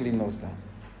especially knows that.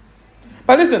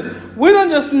 But listen, we don't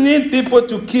just need people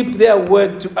to keep their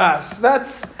word to us.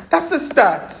 That's the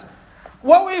start.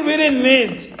 What we really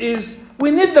need is we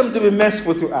need them to be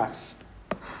merciful to us.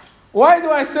 Why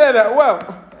do I say that?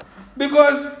 Well,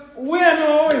 because we are not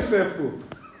always faithful.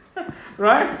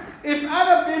 Right? If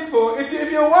other people,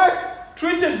 if your wife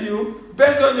treated you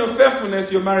based on your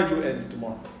faithfulness, your marriage will end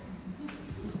tomorrow.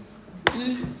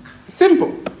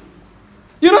 Simple.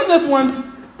 You don't just want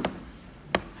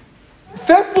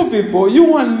faithful people, you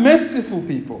want merciful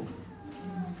people.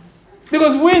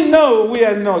 Because we know we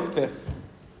are not faithful.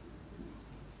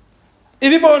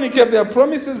 If people only kept their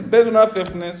promises based on our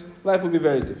faithfulness, life will be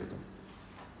very difficult.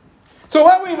 So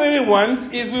what we really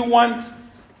want is we want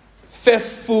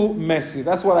faithful mercy.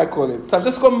 That's what I call it. So I've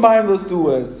just combined those two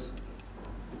words.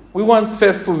 We want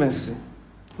faithful mercy.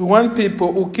 We want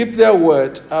people who keep their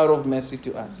word out of mercy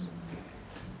to us.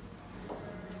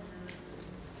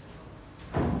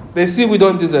 They see we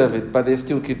don't deserve it, but they're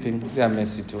still keeping their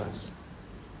mercy to us.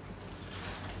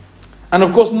 And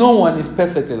of course, no one is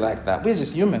perfectly like that. We're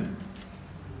just human.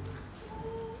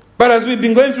 But as we've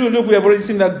been going through Luke, we have already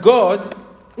seen that God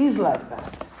is like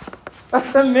that.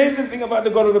 That's the amazing thing about the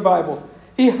God of the Bible.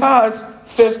 He has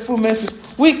faithful mercy.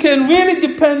 We can really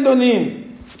depend on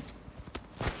him.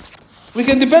 We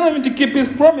can depend on him to keep his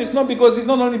promise, not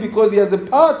only because he has the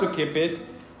power to keep it,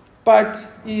 but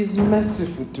he is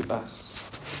merciful to us.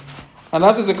 And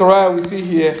after Zechariah, we see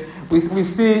here, we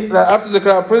see that after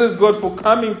Zechariah praises God for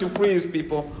coming to free his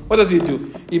people, what does he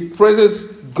do? He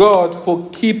praises God for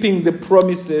keeping the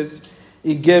promises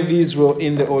he gave Israel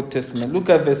in the Old Testament. Look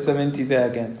at verse 70 there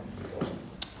again.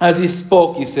 As he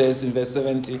spoke, he says in verse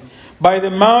 70, by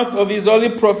the mouth of his holy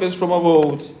prophets from of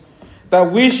old, that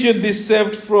we should be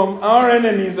saved from our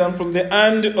enemies and from the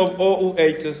hand of all who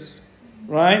hate us.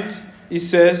 Right? He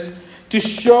says, to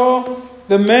show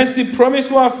the mercy promised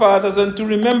to our fathers and to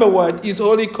remember what? His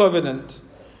holy covenant,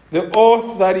 the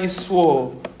oath that he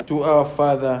swore to our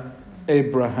father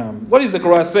Abraham. What is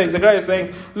Zechariah saying? Zechariah is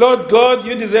saying, Lord God,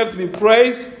 you deserve to be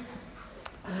praised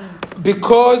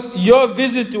because your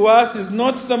visit to us is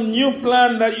not some new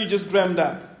plan that you just dreamed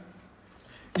up.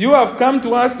 You have come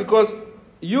to us because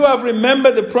you have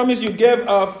remembered the promise you gave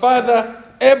our father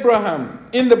Abraham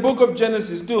in the book of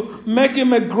Genesis to make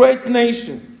him a great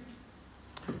nation.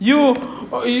 You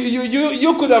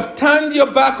could have turned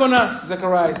your back on us,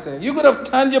 Zechariah said. You could have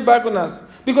turned your back on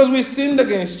us because we sinned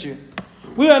against you.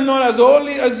 We are not as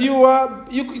holy as you are.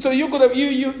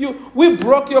 We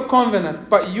broke your covenant,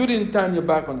 but you didn't turn your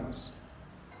back on us.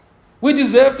 We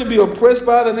deserve to be oppressed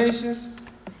by other nations,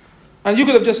 and you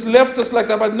could have just left us like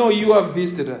that, but no, you have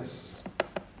visited us.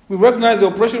 We recognize the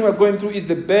oppression we're going through is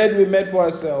the bed we made for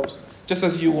ourselves, just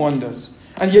as you warned us.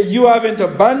 And yet you haven't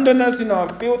abandoned us in our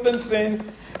filth and sin.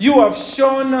 You have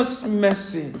shown us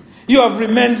mercy. You have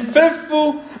remained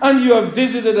faithful, and you have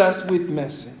visited us with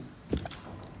mercy.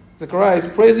 Zechariah is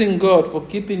praising God for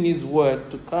keeping his word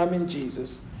to come in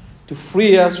Jesus, to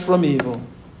free us from evil.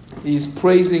 He is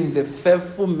praising the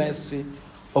faithful mercy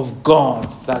of God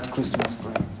that Christmas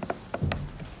brings.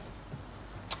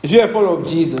 If you are a follower of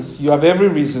Jesus, you have every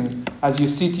reason, as you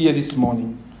sit here this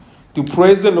morning, to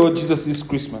praise the Lord Jesus this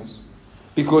Christmas,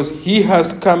 because he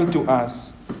has come to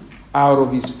us out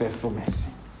of his faithful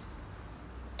mercy.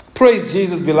 Praise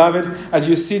Jesus, beloved, as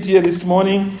you sit here this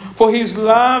morning, for his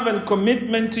love and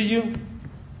commitment to you.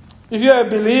 If you are a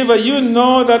believer, you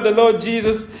know that the Lord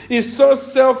Jesus is so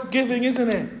self-giving, isn't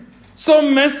it?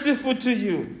 So merciful to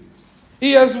you.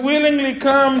 He has willingly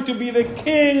come to be the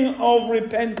King of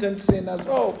repentant sinners.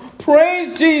 Oh,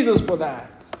 praise Jesus for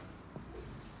that.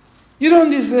 You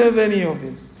don't deserve any of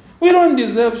this. We don't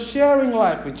deserve sharing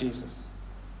life with Jesus.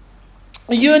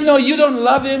 You know you don't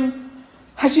love him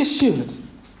as you should.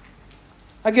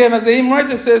 Again, as the hymn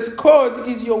writer says, God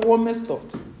is your warmest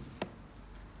thought.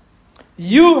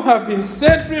 You have been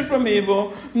set free from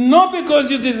evil, not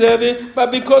because you deserve it,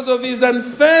 but because of his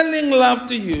unfailing love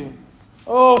to you.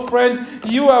 Oh, friend,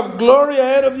 you have glory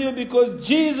ahead of you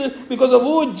because of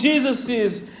who Jesus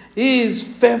is. He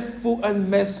is faithful and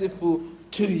merciful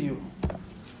to you.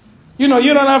 You know,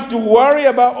 you don't have to worry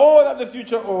about all that the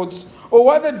future holds or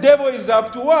what the devil is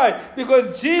up to. Why?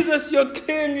 Because Jesus, your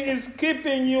King, is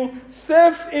keeping you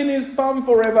safe in his palm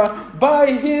forever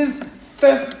by his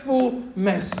faithful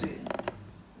mercy.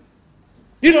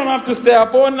 You don't have to stay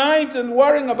up all night and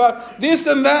worrying about this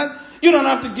and that. You don't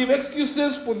have to give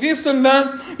excuses for this and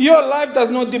that. Your life does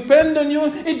not depend on you.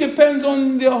 It depends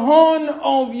on the horn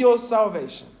of your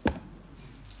salvation.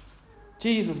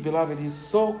 Jesus, beloved, is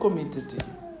so committed to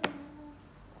you.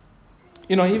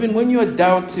 You know, even when you're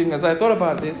doubting, as I thought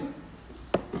about this,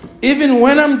 even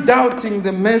when I'm doubting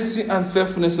the mercy and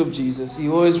faithfulness of Jesus, he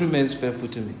always remains faithful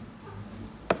to me.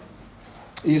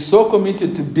 He is so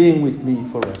committed to being with me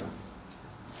forever.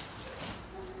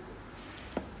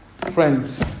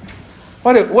 Friends,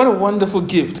 what a wonderful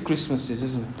gift Christmas is,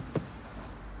 isn't it?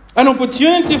 An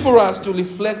opportunity for us to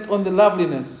reflect on the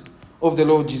loveliness of the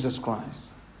Lord Jesus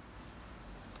Christ.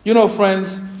 You know,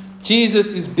 friends,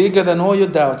 Jesus is bigger than all your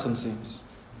doubts and sins.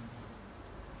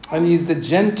 And he is the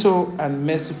gentle and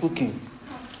merciful King.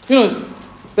 You know,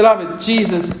 beloved,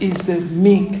 Jesus is a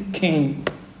meek King.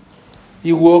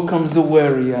 He welcomes the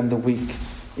weary and the weak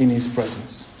in his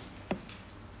presence.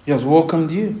 He has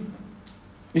welcomed you.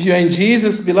 If you are in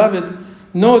Jesus, beloved,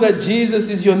 know that Jesus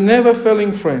is your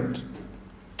never-failing friend,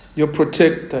 your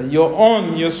protector, your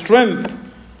own, your strength,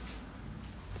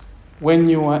 when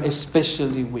you are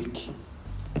especially weak.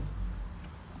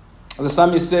 The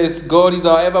psalmist says, God is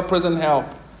our ever-present help.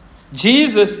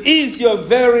 Jesus is your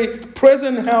very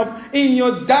present help in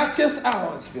your darkest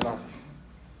hours, beloved.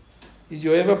 He's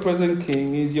your ever-present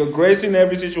King. He's your grace in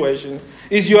every situation.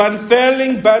 He's your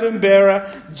unfailing burden bearer.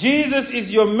 Jesus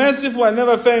is your merciful and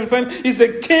never-failing friend. He's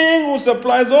the King who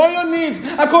supplies all your needs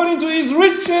according to his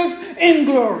riches in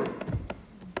glory.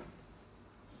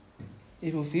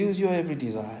 He fulfills your every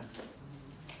desire.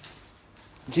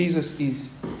 Jesus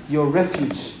is your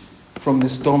refuge from the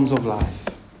storms of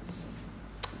life.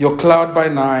 Your cloud by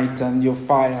night and your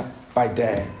fire by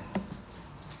day.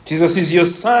 Jesus is your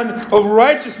Son of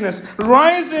righteousness,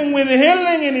 rising with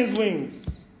healing in his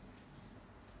wings.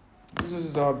 Jesus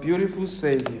is our beautiful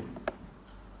Savior,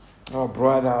 our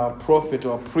brother, our prophet,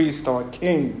 our priest, our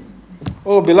King.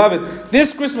 Oh, beloved,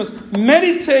 this Christmas,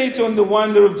 meditate on the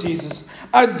wonder of Jesus.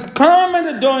 Come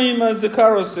and adore him, as the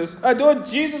carol says. Adore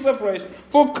Jesus afresh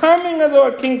for coming as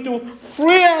our King to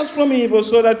free us from evil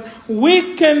so that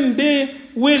we can be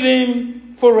with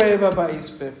him forever by his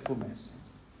faithfulness.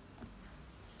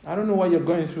 I don't know what you're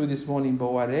going through this morning,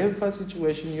 but whatever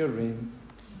situation you're in,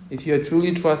 if you're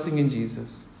truly trusting in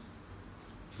Jesus,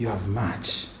 you have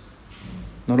much.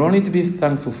 Not only to be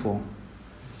thankful for,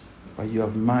 but you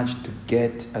have much to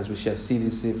get, as we shall see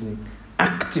this evening,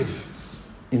 active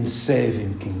in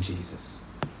serving King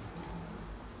Jesus.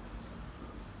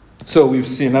 So we've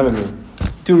seen, haven't we?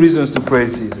 2 reasons to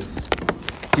praise Jesus.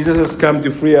 Jesus has come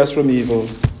to free us from evil.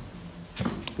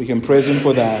 We can praise him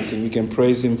for that, and we can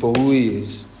praise him for who he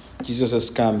is. Jesus has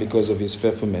come because of his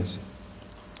faithfulness.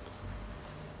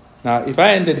 Now, if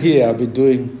I ended here, I'll be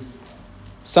doing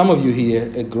some of you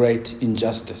here a great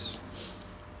injustice.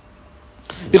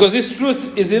 Because this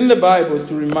truth is in the Bible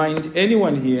to remind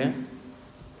anyone here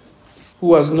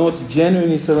who has not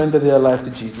genuinely surrendered their life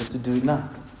to Jesus to do it now.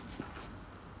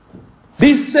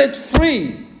 Be set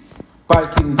free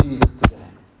by King Jesus today.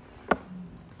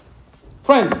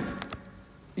 Friend,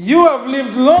 you have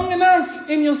lived long enough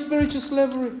in your spiritual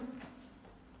slavery.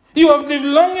 You have lived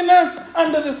long enough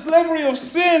under the slavery of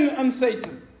sin and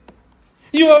Satan.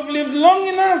 You have lived long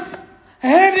enough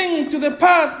heading to the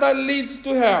path that leads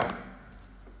to hell.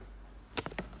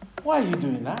 Why are you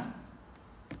doing that?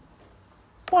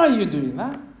 Why are you doing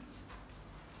that?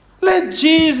 Let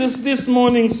Jesus this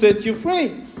morning set you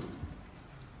free.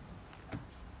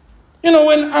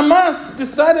 When Hamas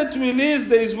decided to release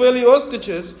the Israeli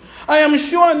hostages, I am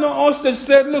sure no hostage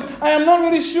said, look, I am not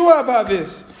really sure about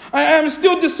this. I am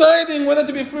still deciding whether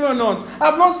to be free or not.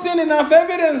 I've not seen enough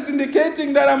evidence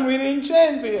indicating that I'm really in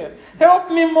chains here. Help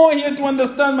me more here to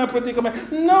understand my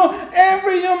predicament. No,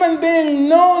 every human being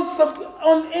knows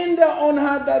in their own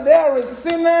heart that they are a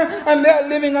sinner and they are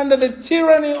living under the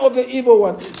tyranny of the evil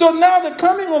one. So now the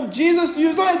coming of Jesus to you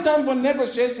is not a time for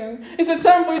negotiation. It's a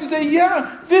time for you to say,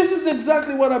 yeah, this is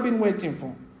exactly what I've been waiting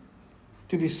for.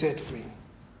 To be set free.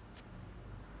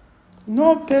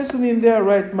 No person in their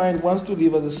right mind wants to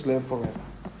live as a slave forever.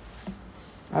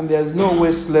 And there's no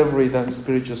worse slavery than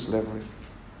spiritual slavery.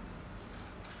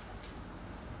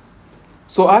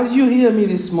 So as you hear me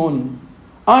this morning,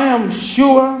 I am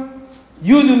sure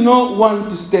you do not want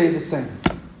to stay the same.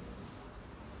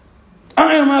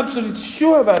 I am absolutely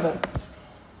sure about that.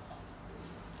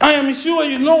 I am sure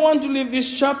you don't want to leave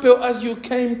this chapel as you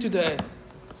came today.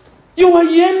 You are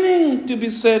yearning to be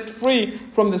set free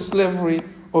from the slavery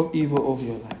of evil of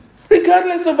your life.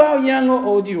 Regardless of how young or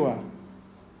old you are.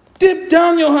 Deep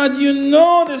down your heart, you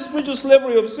know the spiritual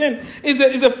slavery of sin is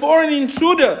a foreign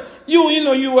intruder.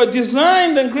 You were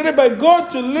designed and created by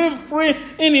God to live free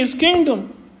in His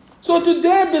kingdom. So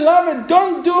today, beloved,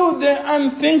 don't do the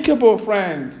unthinkable,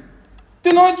 friend.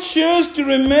 Do not choose to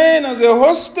remain as a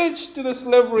hostage to the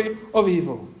slavery of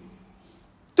evil.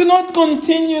 Do not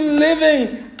continue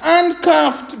living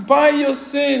handcuffed by your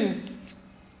sin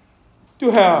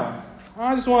to hell.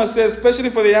 I just want to say,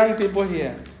 especially for the young people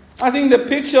here, I think the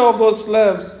picture of those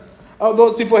slaves, of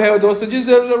those people held hostages,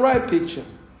 is the right picture.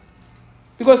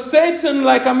 Because Satan,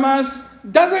 like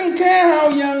Hamas, doesn't care how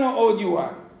young or old you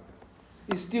are.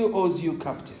 He still holds you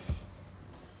captive.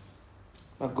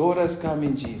 But God has come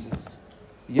in Jesus.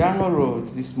 Young or old,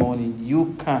 this morning,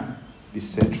 you can be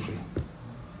set free.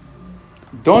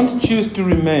 Don't choose to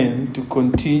remain, to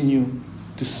continue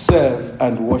to serve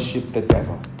and worship the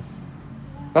devil.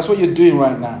 That's what you're doing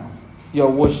right now. You're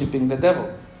worshiping the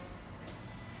devil.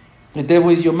 The devil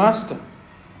is your master.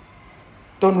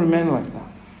 Don't remain like that.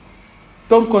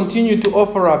 Don't continue to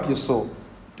offer up your soul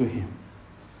to him.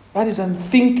 That is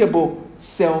unthinkable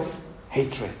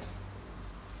self-hatred.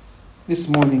 This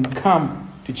morning, come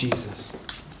to Jesus.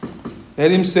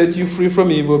 Let him set you free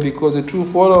from evil, because a true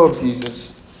follower of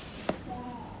Jesus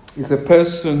is a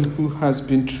person who has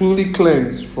been truly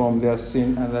cleansed from their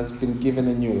sin and has been given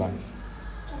a new life.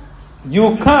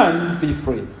 You can be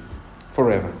free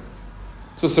forever.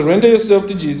 So surrender yourself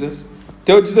to Jesus.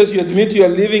 Tell Jesus you admit you are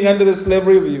living under the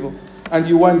slavery of evil and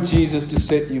you want Jesus to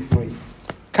set you free.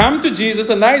 Come to Jesus,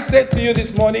 and I said to you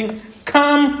this morning,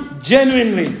 come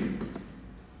genuinely.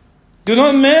 Do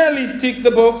not merely tick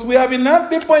the box. We have enough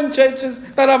people in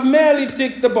churches that have merely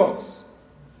ticked the box.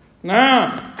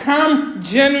 Now, come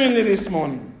genuinely this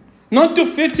morning. Not to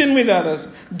fit in with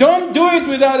others. Don't do it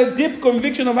without a deep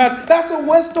conviction of that. That's a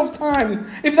waste of time.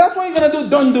 If that's what you're going to do,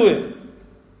 don't do it.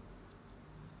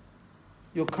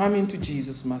 Your coming to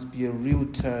Jesus must be a real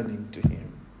turning to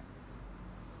him.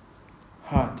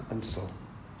 Heart and soul.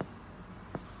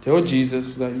 Tell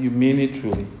Jesus that you mean it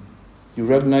truly. You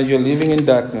recognize you're living in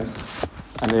darkness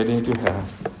and heading to hell.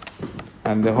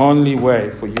 And the only way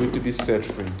for you to be set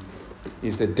free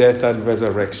is the death and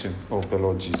resurrection of the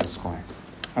Lord Jesus Christ.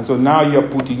 And so now you're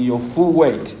putting your full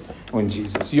weight on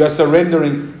Jesus. You are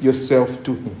surrendering yourself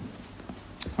to him.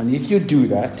 And if you do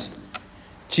that,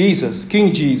 Jesus,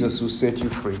 King Jesus, will set you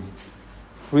free.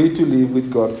 Free to live with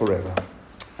God forever.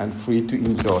 And free to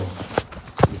enjoy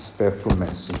his faithful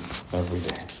mercy every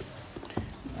day.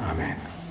 Amen.